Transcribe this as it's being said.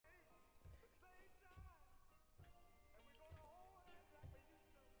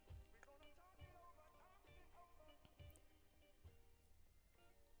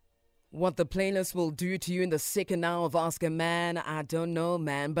What the playlist will do to you in the second hour of Ask a Man, I don't know,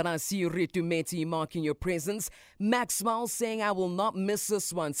 man. But I see you, Ritu Meti, marking your presence. Maxwell saying, I will not miss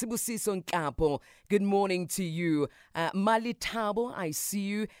this one. Sibusiso Nkapo, good morning to you. Mali Tabo, I see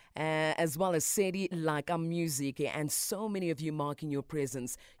you. As well as Sedi, like our music. And so many of you marking your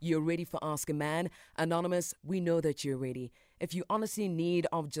presence. You're ready for Ask a Man. Anonymous, we know that you're ready. If you honestly need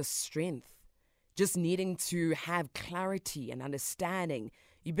of just strength, just needing to have clarity and understanding,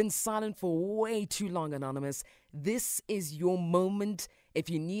 you've been silent for way too long, Anonymous. This is your moment. If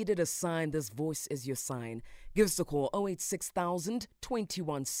you needed a sign, this voice is your sign. Give us a call, 086,000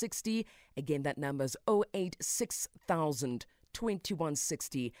 2160. Again, that number is 086,000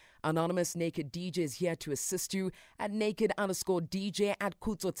 2160. Anonymous Naked DJ is here to assist you at naked_DJ at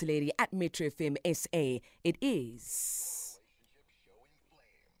Kutsotileri at Metro FM SA. It is...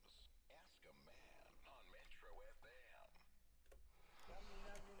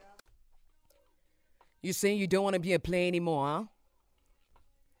 You saying you don't want to be a play anymore,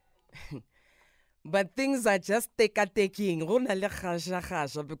 huh? But things are just taking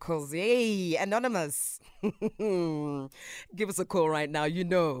because, hey, Anonymous. Give us a call right now. You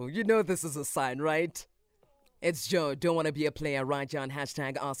know this is a sign, right? It's Joe. Don't want to be a player. Right down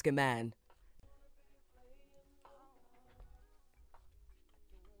hashtag Ask a Man.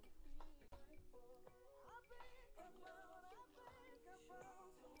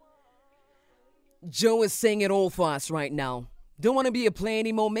 Joe is saying it all for us right now. Don't want to be a play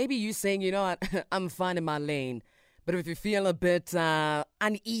anymore. Maybe you saying, you know what, I'm fine in my lane. But if you feel a bit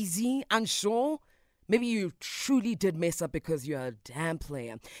uneasy, unsure, maybe you truly did mess up because you're a damn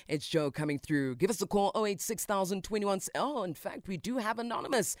player. It's Joe coming through. Give us a call, 086,000 21. Oh, in fact, we do have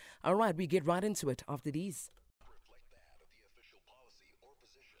Anonymous. All right, we get right into it after these.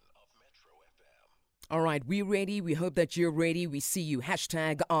 All right, we ready. We hope that you're ready. We see you.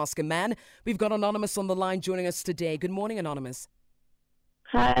 Hashtag Ask a Man. We've got Anonymous on the line joining us today. Good morning, Anonymous.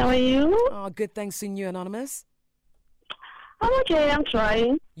 Hi, how are you? Oh, good. Thanks, seeing you, Anonymous. I'm okay. I'm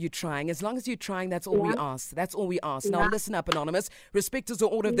trying. You're trying. As long as you're trying, that's all we ask. That's all we ask. Now, listen up, Anonymous. Respect is the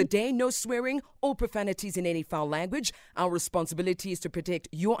order of the day. No swearing or profanities in any foul language. Our responsibility is to protect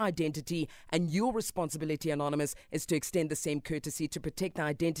your identity, and your responsibility, Anonymous, is to extend the same courtesy to protect the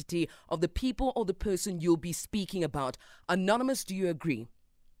identity of the people or the person you'll be speaking about. Anonymous, do you agree?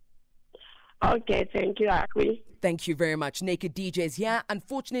 Okay, thank you. I agree. Thank you very much. Naked DJ is here.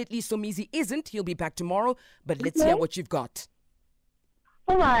 Unfortunately, Somizi isn't. He'll be back tomorrow. But let's hear what you've got.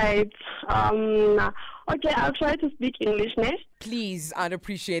 All right. Okay, I'll try to speak English next. Please, I'd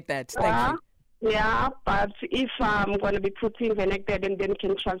appreciate that. Thank you. Yeah, but if I'm going to be putting Venector, then you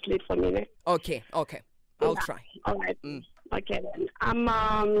can translate for me. Okay. I'll try. All right. Okay, then. I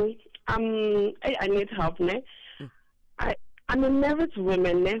need help. I'm a married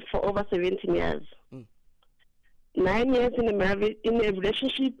woman for over 17 years. 9 years in a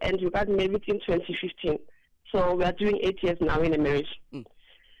relationship, and we got married in 2015. So we are doing 8 years now in a marriage.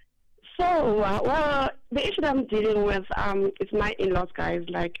 So, the issue that I'm dealing with is my in-laws, guys.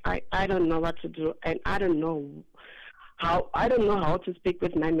 Like, I don't know what to do, and I don't know how to speak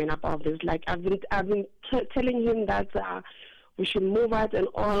with my man about this. Like, I've been telling him that we should move out and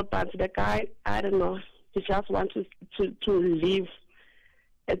all, but the guy, I don't know, he just wants to live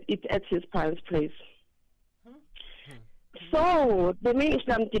at his parents' place. So, the main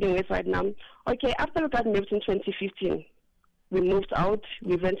issue I'm dealing with right now, okay, after we got married in 2015, we moved out,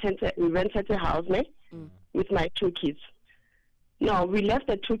 we rented a house, with my 2 kids. No, we left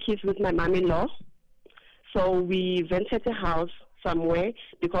the 2 kids with my mom-in-law, so we rented a house somewhere,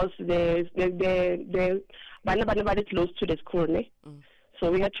 because the Banabana is close to the school,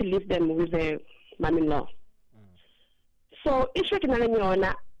 so we had to leave them with the mom-in-law. So,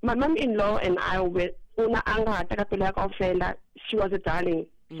 my mom-in-law and I were, she was a darling.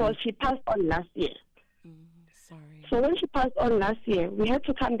 So she passed on last year. Sorry. So when she passed on last year, we had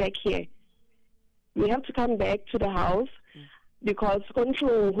to come back here. We have to come back to the house because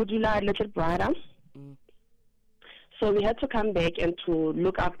little brother. So we had to come back and to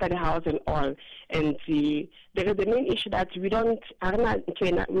look after the house and all. And the main issue that we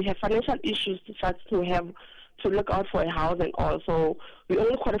have financial issues to look out for a house and all. So we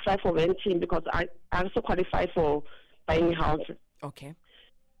only qualify for renting because I also qualify for buying a house. Okay.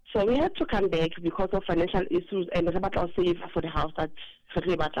 So we had to come back because of financial issues and about our save for the house that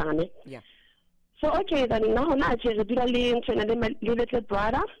yeah. So okay, then now I little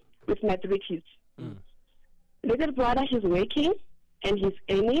brother with my 3 kids. Little brother, he's working and he's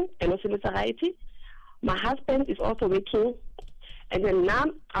earning and also variety. My husband is also working, and then now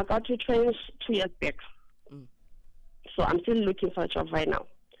I got retrenched 2 years back. So I'm still looking for a job right now.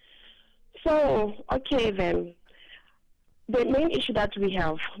 So, okay then. The main issue that we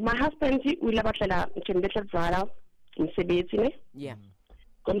have, my husband, we live at brother in Sebetine. Yeah.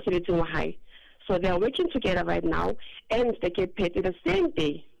 So they are working together right now, and they get paid the same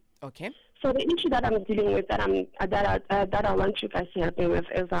day. Okay. So the issue that I'm dealing with, that I want you guys to help me with,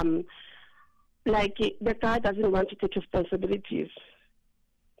 is like the guy doesn't want to take responsibilities.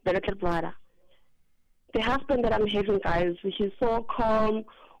 The little brother, the husband that I'm having, guys, he's so calm,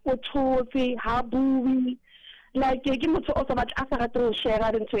 utosi, happy. Like ke motho o sa batla a sa rate go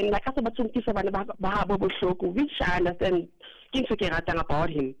share into like a sa batla go ntisa bana ba habo bohloko, which I understand ke ntho ke ratang about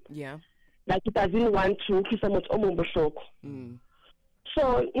him. Yeah. Like he doesn't want to tlisa motho o mong bohloko. So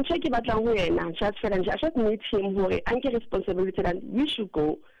ntho ke batlang ho yena I just meet him hore anke responsibility and we should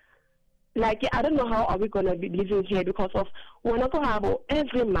go. Like I don't know how are we gonna be living here because of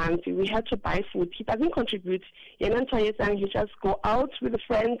every month we have to buy food. He doesn't contribute. He just go out with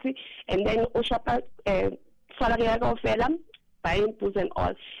friends and then buying foods and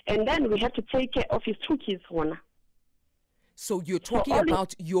all. And then we have to take care of his 2 kids. So you're talking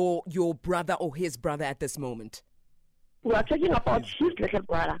about your brother or his brother at this moment? We are talking about his little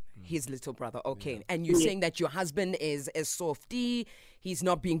brother. His little brother, okay. Yeah. And you're saying that your husband is a softie. He's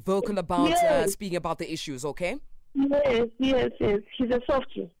not being vocal about speaking about the issues, okay? Yes. He's a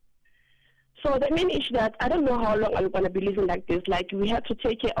softie. So the main issue that I don't know how long I'm going to be living like this. Like we have to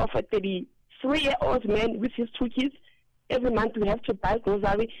take care of a 33-year-old man with his 2 kids. Every month we have to buy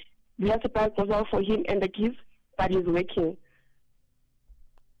grocery. We have to buy grocery for him and the kids, but he's working.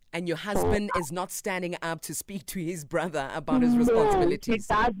 And your husband is not standing up to speak to his brother about his responsibilities.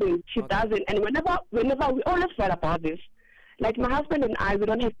 He doesn't. And whenever we always fight about this. Like my husband and I, we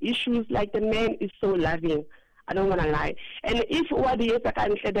don't have issues. Like the man is so loving. I don't want to lie. And if what he is, I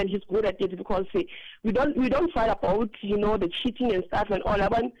can say that he's good at it because we don't fight about the cheating and stuff and all.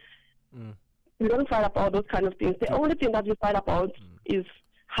 We don't fight about those kind of things. The only thing that we fight about is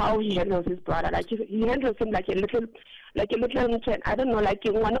how he handles his brother. Like he handles him like a little, I don't know, like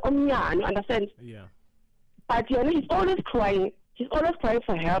one omnia, understand? Yeah. But he's always crying. He's always crying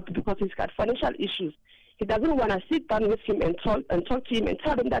for help because he's got financial issues. He doesn't want to sit down with him and talk to him and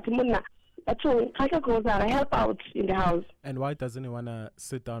tell him that help out in the house. And why doesn't he want to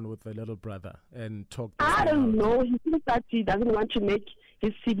sit down with the little brother and talk? I don't know. He thinks that he doesn't want to make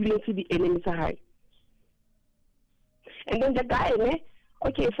his siblings to be enemies. And then the guy,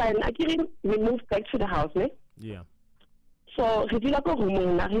 okay, fine. We moved back to the house. Yeah. So let's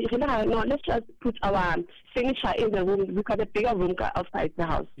just put our furniture in the room. We got a bigger room outside the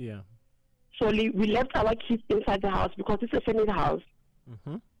house. Yeah. So we left our kids inside the house because it's a family house.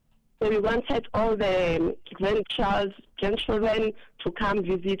 Mm-hmm. So we wanted all the grandchildren to come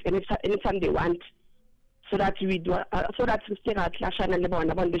visit anytime they want, so that we do stay at Lashana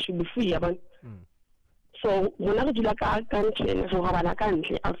Lebanon. They should be free. So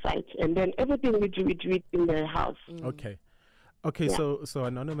outside, and then everything we do it in the house. Okay, yeah. So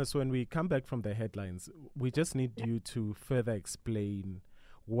Anonymous, when we come back from the headlines, we just need you to further explain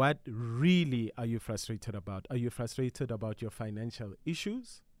what really are you frustrated about. Are you frustrated about your financial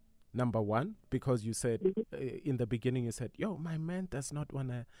issues? Number one, because you said in the beginning, you said, my man does not want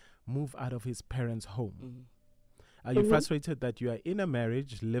to move out of his parents' home. Are you frustrated that you are in a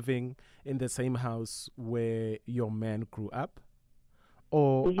marriage living in the same house where your man grew up?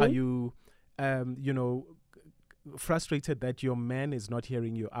 Or are you, frustrated that your man is not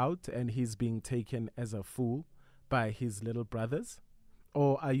hearing you out and he's being taken as a fool by his little brothers?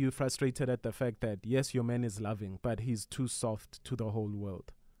 Or are you frustrated at the fact that, yes, your man is loving, but he's too soft to the whole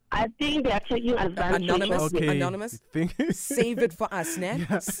world? I think they are taking advantage. Anonymous, save it for us, Ned.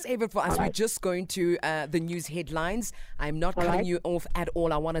 Yeah. Save it for us. We're just going to the news headlines. I'm not cutting you off at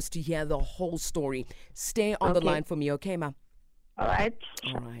all. I want us to hear the whole story. Stay on the line for me, okay, ma? All right.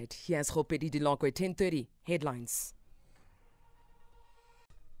 Here's Khopedi Dilongwe, 10:30 headlines.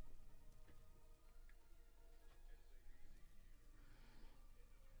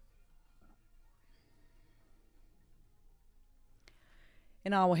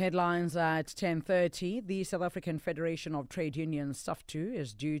 In our headlines at 10:30, the South African Federation of Trade Unions, SAFTU,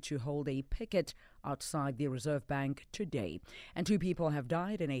 is due to hold a picket outside the Reserve Bank today. And 2 people have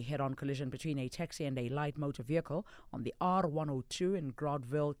died in a head-on collision between a taxi and a light motor vehicle on the R102 in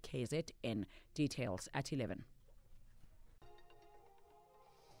Grodville, KZN. Details at 11.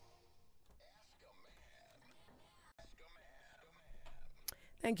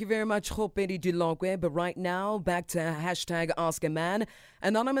 Thank you very much, Khopedi Dilongwe. But right now, back to hashtag Ask a Man.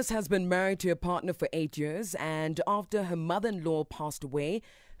 Anonymous has been married to a partner for 8 years, and after her mother-in-law passed away,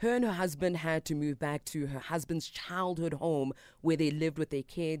 her and her husband had to move back to her husband's childhood home where they lived with their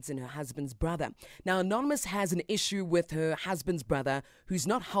kids and her husband's brother. Now, Anonymous has an issue with her husband's brother who's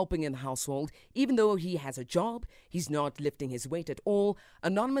not helping in the household. Even though he has a job, he's not lifting his weight at all.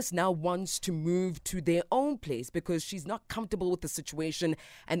 Anonymous now wants to move to their own place because she's not comfortable with the situation,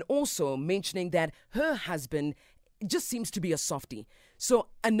 and also mentioning that her husband just seems to be a softie. So,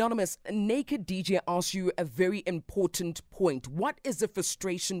 Anonymous, Naked DJ asks you a very important point. What is the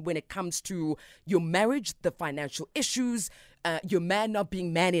frustration when it comes to your marriage, the financial issues, your man not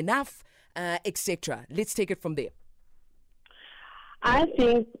being man enough, etc.? Let's take it from there. I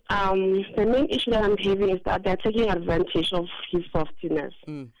think the main issue that I'm having is that they're taking advantage of his softiness.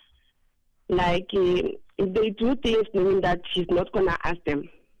 Like, they do things knowing that he's not going to ask them.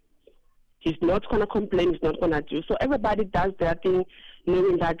 He's not going to complain, he's not going to do. So everybody does their thing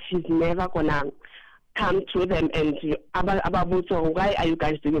knowing that he's never going to come to them and about why are you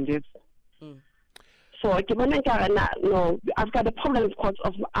guys doing this? So no, I've got a problem because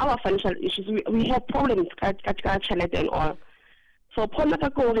of our financial issues. We have problems and all. So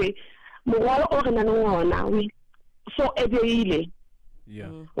so every yeah.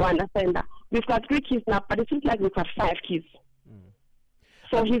 We understand that. We've got 3 kids now, but it seems like we've got 5 kids.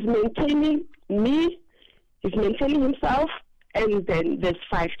 So he's maintaining me, he's maintaining himself, and then there's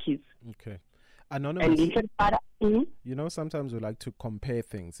 5 kids. Okay. Anonymous, and you know, sometimes we like to compare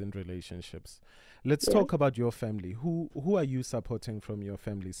things in relationships. Let's talk about your family. Who are you supporting from your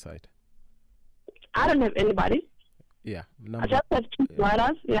family side? I don't have anybody. Yeah. I just have 2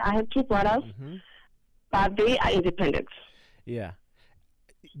 brothers. Yeah, I have 2 brothers, but they are independent. Yeah.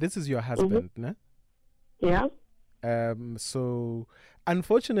 This is your husband, no? Yeah. So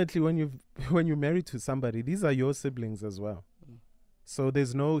unfortunately, when you marry to somebody, these are your siblings as well. So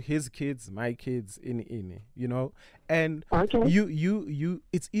there's no his kids, my kids, in you know, and you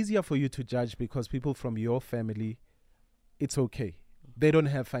it's easier for you to judge because people from your family, it's okay, they don't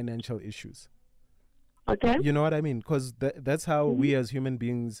have financial issues. Okay. You know what I mean? Because that's how we as human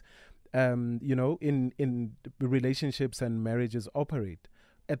beings, you know, in relationships and marriages operate.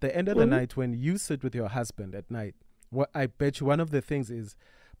 At the end of the night, when you sit with your husband at night, what I bet you one of the things is,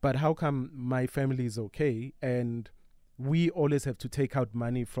 but how come my family is okay and we always have to take out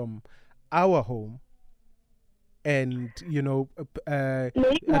money from our home and, you know, I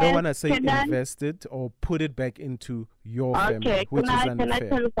don't want to say invest it or put it back into your family, which is unfair. Can I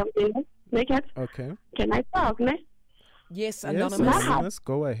tell you something? Naked? Okay. Can I talk, ne? Yes, Anonymous. Yes, Anonymous,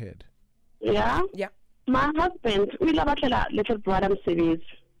 go ahead. Yeah? Yeah. My husband, we love a little brother series.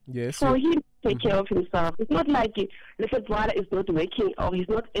 Yes. So he take care of himself. It's not like little brother is not working or he's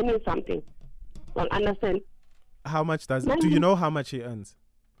not earning something. Well, understand? How much do you know how much he earns?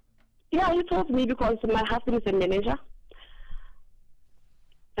 Yeah, he told me because my husband is a manager.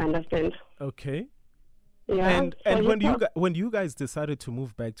 Understand? Okay. Yeah. And when you guys decided to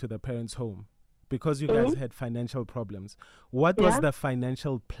move back to the parents' home because you guys had financial problems, what was the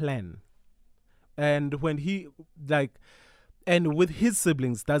financial plan? And when he and with his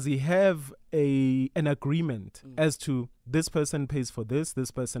siblings, does he have an agreement as to this person pays for this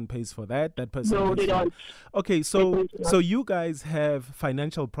person pays for that person? No, they don't. Okay, so you guys have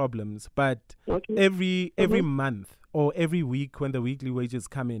financial problems, but every month or every week when the weekly wages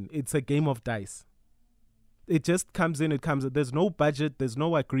come in, it's a game of dice. It just comes in, it comes. There's no budget, there's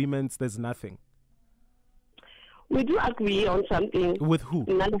no agreements, there's nothing. We do agree on something. With who?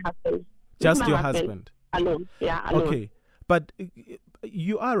 Another husband. Just your husband? Alone. Yeah, alone. Okay. But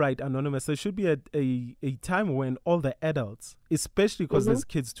you are right, Anonymous. There should be a time when all the adults, especially because there's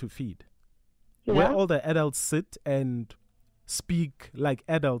kids to feed, where all the adults sit and speak like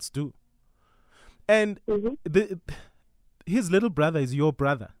adults do. And his little brother is your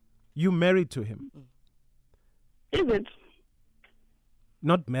brother. You married to him. Is it?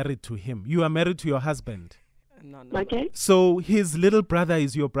 Not married to him. You are married to your husband. No. Okay. So his little brother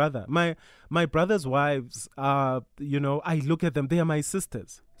is your brother. My brother's wives are, you know, I look at them, they are my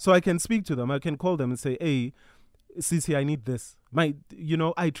sisters. So I can speak to them. I can call them and say, hey, Sisi, I need this.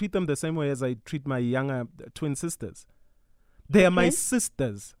 I treat them the same way as I treat my younger twin sisters. They are my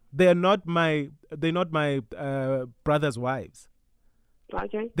sisters. They're not my brother's wives.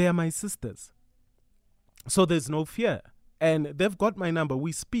 Okay. They are my sisters. So there's no fear. And they've got my number.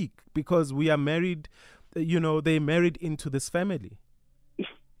 We speak because we are married. You know, they married into this family.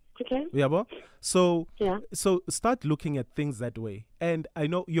 Okay. Yeah, so start looking at things that way. And I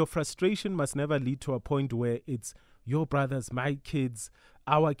know your frustration must never lead to a point where it's your brothers, my kids,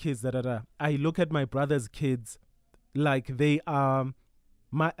 our kids, I look at my brother's kids like they are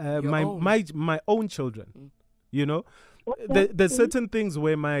my own children. You know, there's certain things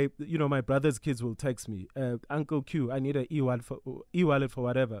where my brother's kids will text me, Uncle Q, I need an e-wallet for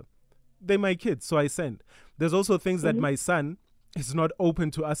whatever. They're my kids, so I send. There's also things that my son is not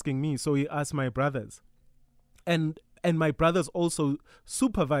open to asking me, so he asks my brothers. And my brothers also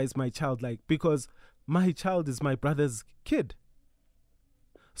supervise my child, like, because my child is my brother's kid.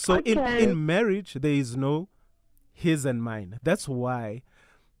 So in marriage, there is no his and mine. That's why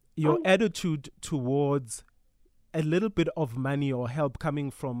your attitude towards a little bit of money or help coming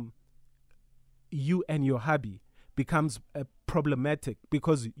from you and your hubby becomes problematic,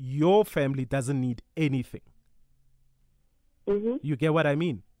 because your family doesn't need anything. You get what I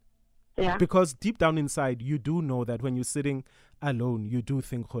mean? Yeah. Because deep down inside, you do know that when you're sitting alone, you do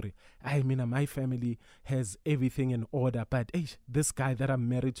think, I mean, my family has everything in order, but this guy that I'm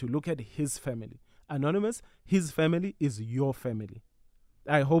married to, look at his family. Anonymous, his family is your family.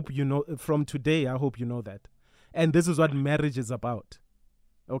 I hope you know, from today, I hope you know that. And this is what marriage is about.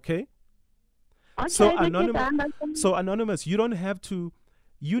 Okay? So Anonymous, you don't have to,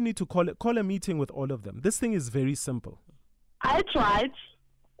 you need to call a meeting with all of them. This thing is very simple. I tried,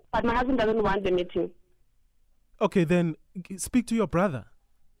 but my husband doesn't want the meeting. Okay, then speak to your brother.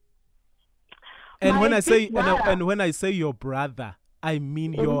 And when I say your brother, I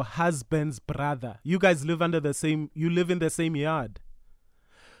mean your husband's brother. You guys live in the same yard.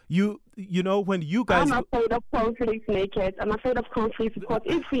 You know, when you guys... I'm afraid of conflict, Naked. I'm afraid of conflict because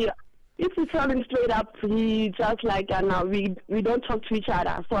if we tell him straight up, he just like, no, we don't talk to each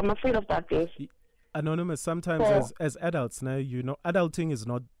other. So I'm afraid of that thing. Anonymous, sometimes as adults, now, you know, adulting is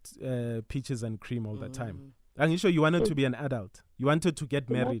not peaches and cream all the time. I'm sure you wanted to be an adult. You wanted to get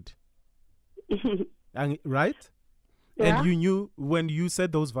married. Right? Yeah. And you knew when you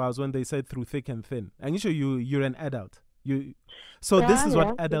said those vows, when they said through thick and thin. I'm sure you're an adult. This is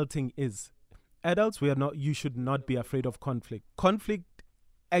what adulting is. Adults, you should not be afraid of conflict. Conflict,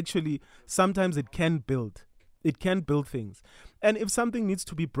 actually, sometimes it can build. It can build things. And if something needs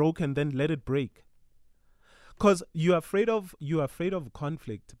to be broken, then let it break. Because you're afraid of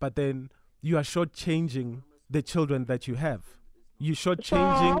conflict, but then you are shortchanging the children that you have. You are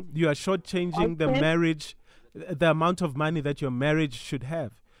shortchanging the marriage, the amount of money that your marriage should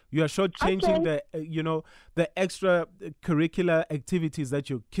have. You are shortchanging the extra curricular activities that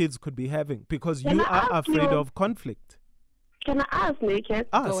your kids could be having because you are afraid of conflict. Can I ask, Naked?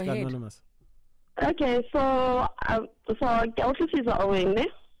 Ask, Go ahead. Anonymous. Okay, so offices are owing me.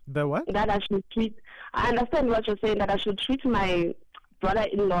 The what? That I should treat. I understand what you're saying, that I should treat my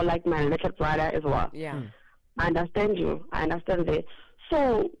brother-in-law like my little brother as well. Yeah. I understand you. I understand that.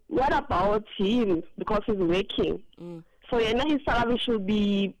 So what about him? Because he's working. So his salary should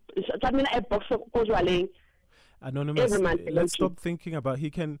be a box of Anonymous, let's stop thinking about he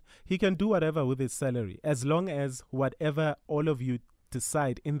can do whatever with his salary as long as whatever all of you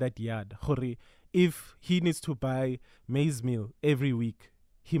decide in that yard. If he needs to buy maize meal every week,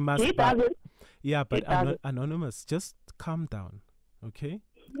 he must buy. Yeah, but Anonymous, just calm down, okay?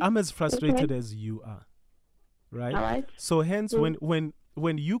 I'm as frustrated as you are, right? All right. So hence,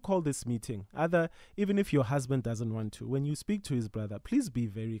 when you call this meeting, even if your husband doesn't want to, when you speak to his brother, please be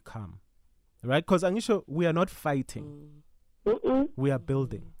very calm, right? Because Anisha, we are not fighting. We are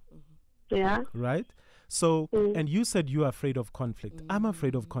building. Yeah. Right? So, and you said you are afraid of conflict. I'm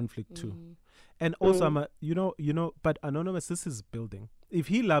afraid of conflict too. And also, but Anonymous, this is building. If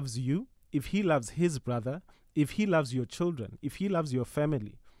he loves you, if he loves his brother, if he loves your children, if he loves your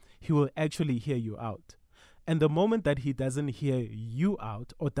family, he will actually hear you out. And the moment that he doesn't hear you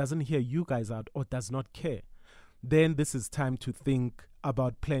out or doesn't hear you guys out or does not care, then this is time to think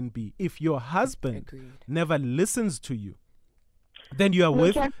about plan B. If your husband never listens to you, then you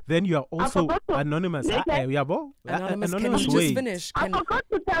are then you are also Anonymous. Anonymous, can you just finish? I forgot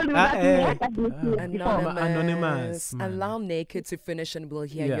to tell you that Anonymous, allow Naked to finish and we'll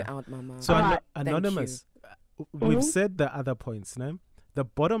hear you out, Mama. So Anonymous, we've said the other points. No? The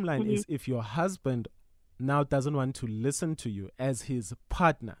bottom line is if your husband now doesn't want to listen to you as his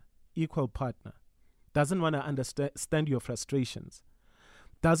partner, equal partner, doesn't want to understand your frustrations,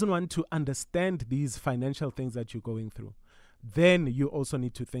 doesn't want to understand these financial things that you're going through, then you also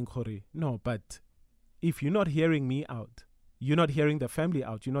need to think, no, but if you're not hearing me out, you're not hearing the family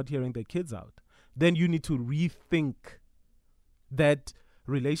out, you're not hearing the kids out, then you need to rethink that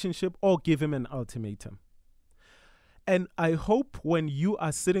relationship or give him an ultimatum. And I hope when you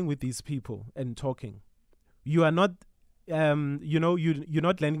are sitting with these people and talking, you are not, you're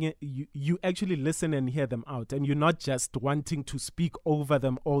not letting it, you actually listen and hear them out, and you're not just wanting to speak over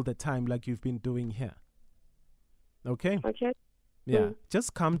them all the time like you've been doing here. Okay? Okay. Yeah.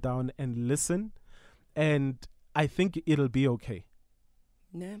 Just calm down and listen. And I think it'll be okay.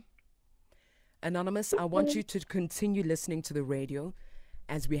 No. Anonymous, I want you to continue listening to the radio,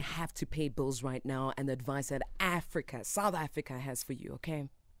 as we have to pay bills right now, and the advice that South Africa has for you, okay?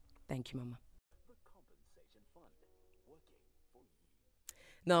 Thank you, Mama.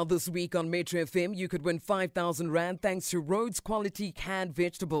 Now, this week on Metro FM, you could win 5,000 Rand thanks to Rhodes Quality Canned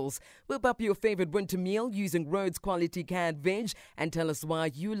Vegetables. Whip up your favorite winter meal using Rhodes Quality Canned Veg and tell us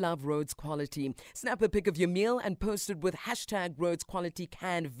why you love Rhodes Quality. Snap a pic of your meal and post it with hashtag Rhodes Quality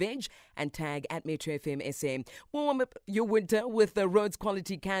Canned Veg and tag at Metro FM SA. Warm up your winter with the Rhodes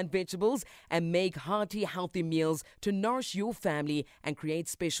Quality Canned Vegetables and make hearty, healthy meals to nourish your family and create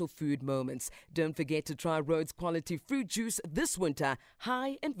special food moments. Don't forget to try Rhodes Quality Fruit Juice this winter.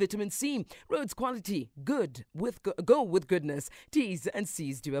 High in vitamin C. Rhodes Quality, good with go with goodness. T's and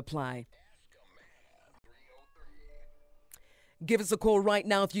C's do apply. Give us a call right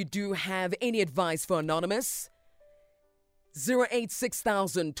now if you do have any advice for Anonymous.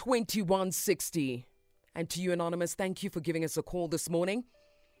 086,000 2160. And to you, Anonymous, thank you for giving us a call this morning.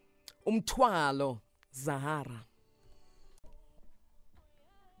 Umthwalo Zahara.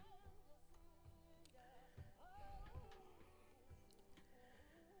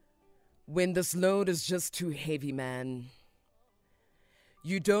 When this load is just too heavy, man.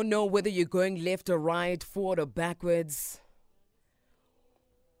 You don't know whether you're going left or right, forward or backwards.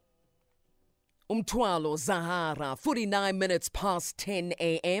 Umthwalo Zahara, 49 minutes past 10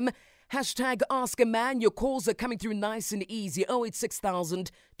 a.m. Hashtag Ask a Man. Your calls are coming through nice and easy. 086,000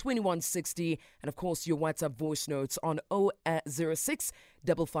 2160. And of course, your WhatsApp voice notes on 006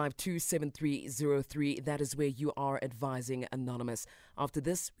 552 7303. That is where you are advising Anonymous. After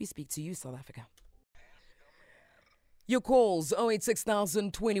this, we speak to you, South Africa. Your calls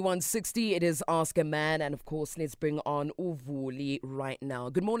 086,000 2160. It is Ask a Man. And of course, let's bring on Uvuli right now.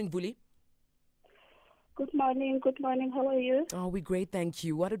 Good morning, Vuli. Good morning. How are you? Oh, we're great, thank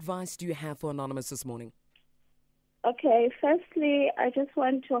you. What advice do you have for Anonymous this morning? Okay, firstly, I just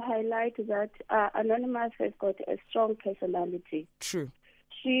want to highlight that Anonymous has got a strong personality. True.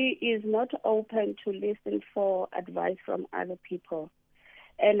 She is not open to listen for advice from other people.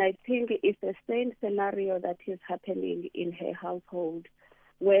 And I think it's the same scenario that is happening in her household,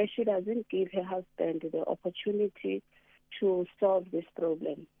 where she doesn't give her husband the opportunity to solve this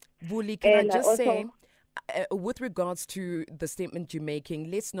problem. Vuli, can I just say, with regards to the statement you're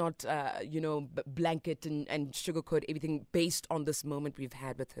making, let's not, blanket and sugarcoat everything based on this moment we've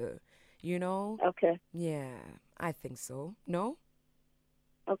had with her. You know? Okay. Yeah, I think so. No?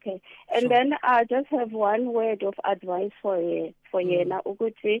 Okay. And Sure. then I just have one word of advice for Yena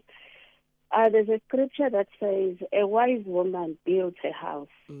Uguti. There's a scripture that says, a wise woman builds a house,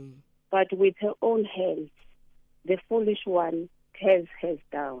 but with her own hands, the foolish one tears hers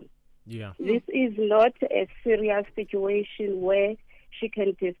down. Yeah. This is not a serious situation where she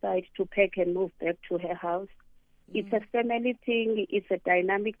can decide to pack and move back to her house. It's a family thing. It's a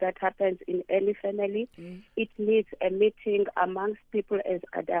dynamic that happens in any family. It needs a meeting amongst people as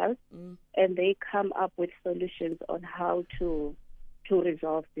adults, and they come up with solutions on how to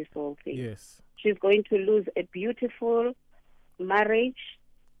resolve this whole thing. Yes. She's going to lose a beautiful marriage.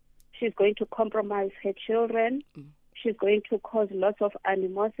 She's going to compromise her children. She's going to cause lots of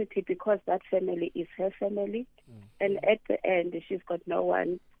animosity because that family is her family. And at the end, she's got no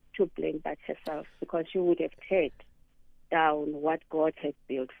one to blame but herself, because she would have teared down what God had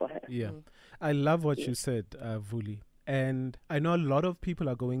built for her. Yeah. I love what you said, Vuli. And I know a lot of people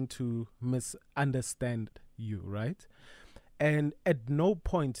are going to misunderstand you, right? And at no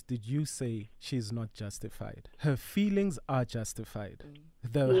point did you say she's not justified. Her feelings are justified.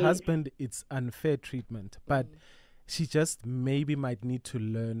 The husband, it's unfair treatment. But she just maybe might need to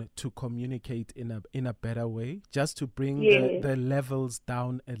learn to communicate in a better way, just to bring the levels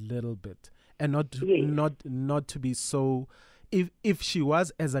down a little bit, and not to be so. If she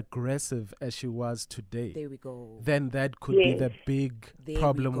was as aggressive as she was today, there we go. Then that could be the big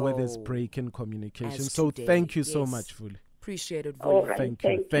problem with this break in communication. So thank you so much, Vuli. Appreciate it, Vuli. All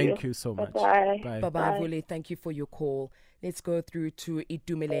right, Thank you so much. Bye-bye. Bye-bye, Vuli. Thank you for your call. Let's go through to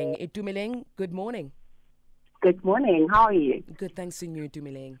Itumeleng. Itumeleng, good morning. Good morning. How are you? Good, thanks to you,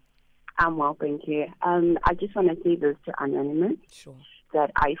 Itumeleng. I'm well, thank you. I just want to say this to Anonymous, Sure.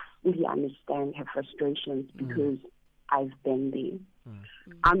 that I fully understand her frustrations because I've been there.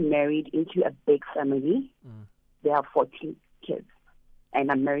 I'm married into a big family. There are 14 kids,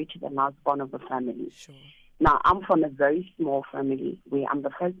 and I'm married to the last born of the family. Sure. Now, I'm from a very small family where I'm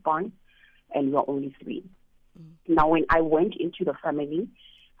the firstborn, and we're only 3. Now, when I went into the family,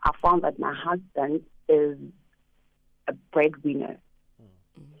 I found that my husband is a breadwinner.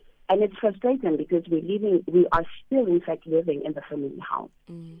 And it's frustrating because we are still in fact living in the family house.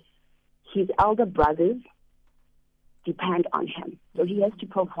 His elder brothers depend on him. So he has to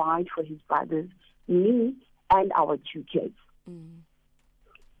provide for his brothers, me, and our 2 kids.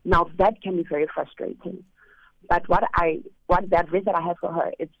 Now that can be very frustrating. But what the advice that I have for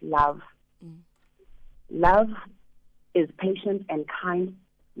her is love. Love is patient and kind.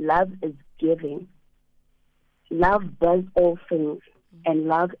 Love is giving. Love does all things, and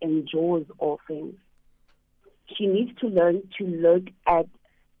love endures all things. She needs to learn to look at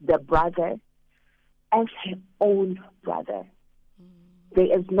the brother as her own brother.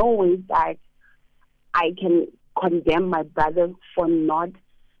 There is no way that I can condemn my brother for not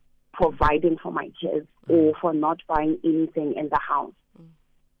providing for my kids or for not buying anything in the house.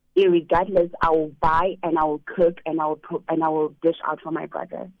 Irregardless, I will buy and I will cook and I will dish out for my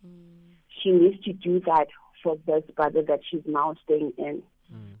brother. She needs to do that for this brother that she's now staying in.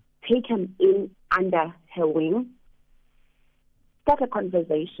 Take him in under her wing. Start a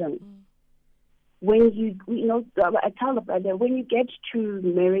conversation. When I tell the brother, when you get to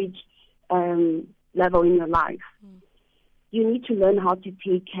marriage level in your life, you need to learn how to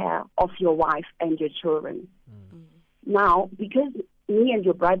take care of your wife and your children. Now, because me and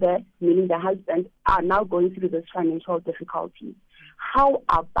your brother, meaning the husband, are now going through this financial difficulty, how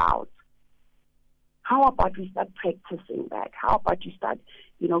about we start practicing that? How about you start,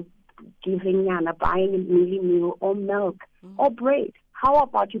 giving Yana, buying a mealy meal or milk or bread? How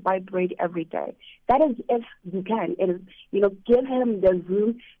about you buy bread every day? That is if you can. It is, give him the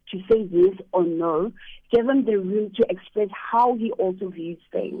room to say yes or no. Give him the room to express how he also views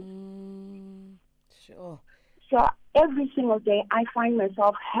things. Sure. So every single day I find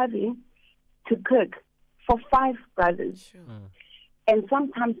myself having to cook for 5 brothers. Sure. And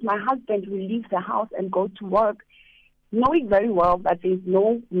sometimes my husband will leave the house and go to work, knowing very well that there's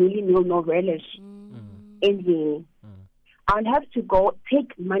no mealy meal, no relish in him. I'll have to go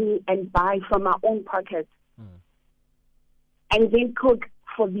take money and buy from my own pocket and then cook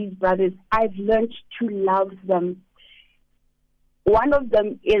for these brothers. I've learned to love them. One of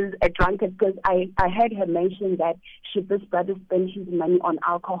them is a drunkard because I heard her mention that should this brother spend his money on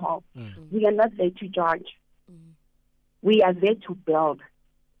alcohol. We are not there to judge. We are there to build.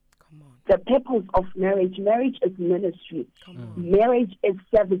 Come on. The purpose of marriage is ministry. Marriage is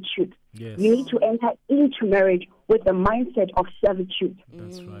servitude. Yes. You need to enter into marriage with the mindset of servitude.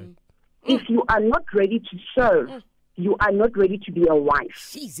 That's right. If you are not ready to serve, you are not ready to be a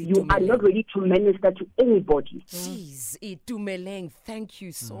wife. You are not ready to minister to anybody. Jeez, Itumeleng, thank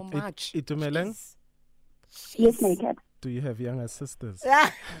you so much. Itumeleng? Yes, my cat. Do you have younger sisters?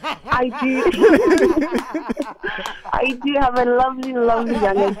 I do. I do have a lovely, lovely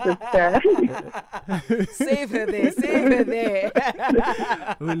younger sister. Save her there.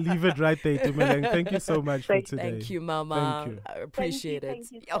 We'll leave it right there, Itumeleng. Thank you so much for today. Thank you, Mama. Thank you. I appreciate it.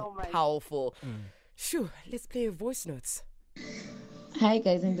 Thank you so much. Powerful. Sure, let's play your voice notes. Hi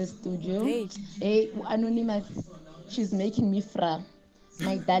guys in the studio. Hey, Anonymous. She's making me fra.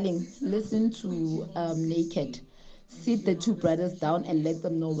 My darling, listen to Naked. Sit the 2 brothers down and let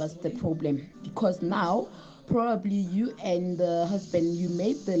them know what's the problem. Because now, probably you and the husband, you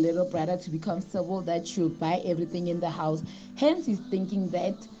made the little brother to become civil that you buy everything in the house. Hence, he's thinking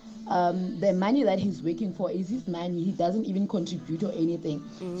that the money that he's working for is his money. He doesn't even contribute or anything.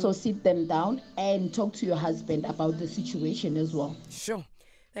 So sit them down and talk to your husband about the situation as well. Sure.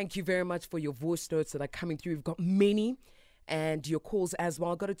 Thank you very much for your voice notes that are coming through. We've got many. And your calls as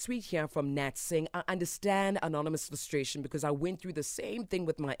well. I got a tweet here from Nat saying, I understand anonymous frustration because I went through the same thing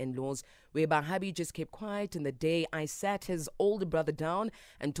with my in-laws, whereby hubby just kept quiet. And the day I sat his older brother down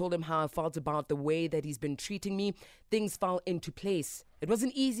and told him how I felt about the way that he's been treating me, things fell into place. It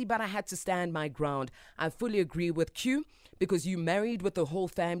wasn't easy, but I had to stand my ground. I fully agree with Q because you married with the whole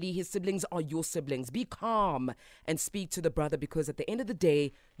family. His siblings are your siblings. Be calm and speak to the brother because at the end of the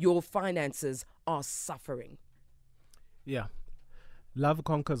day, your finances are suffering. Yeah. Love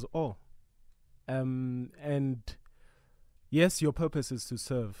conquers all. And yes, your purpose is to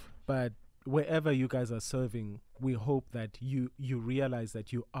serve, but wherever you guys are serving, we hope that you realize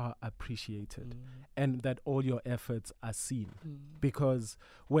that you are appreciated and that all your efforts are seen. Because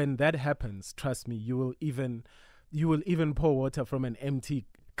when that happens, trust me, you will even pour water from an empty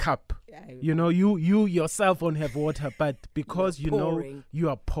cup. You yourself won't have water, but because you know you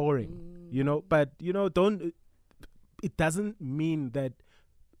are pouring, but don't. It doesn't mean that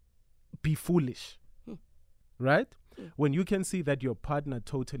be foolish, right? When you can see that your partner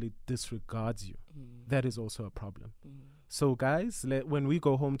totally disregards you, that is also a problem. So guys, when we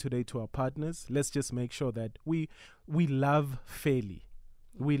go home today to our partners, let's just make sure that we love fairly.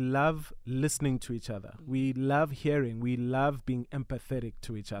 We love listening to each other. We love hearing. We love being empathetic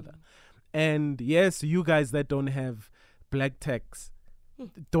to each other. And yes, you guys that don't have black tax,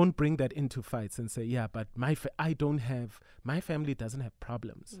 don't bring that into fights and say, yeah, but my family doesn't have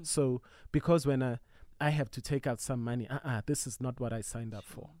problems. So because when I have to take out some money, this is not what I signed up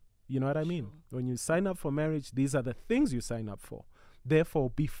for. You know what I mean? When you sign up for marriage, these are the things you sign up for. Therefore,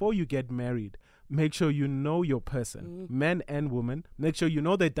 before you get married, make sure you know your person, man and woman. Make sure you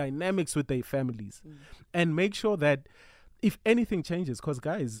know the dynamics with their families. And make sure that if anything changes, because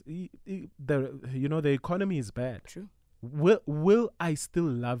guys, the economy is bad. True. Will I still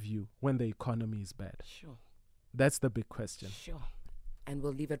love you when the economy is bad? Sure. That's the big question. Sure. And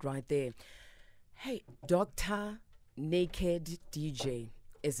we'll leave it right there. Hey, Dr. Naked DJ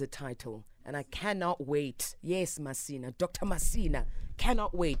is the title. And I cannot wait. Yes, Masina, Dr. Masina,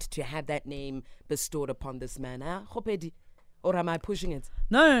 cannot wait to have that name bestowed upon this man. Hopedi, or am I pushing it?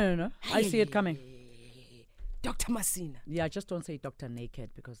 No. I see it coming. Dr. Masina. Yeah, just don't say Dr.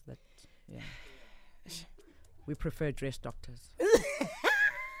 Naked because that, yeah. We prefer dress doctors.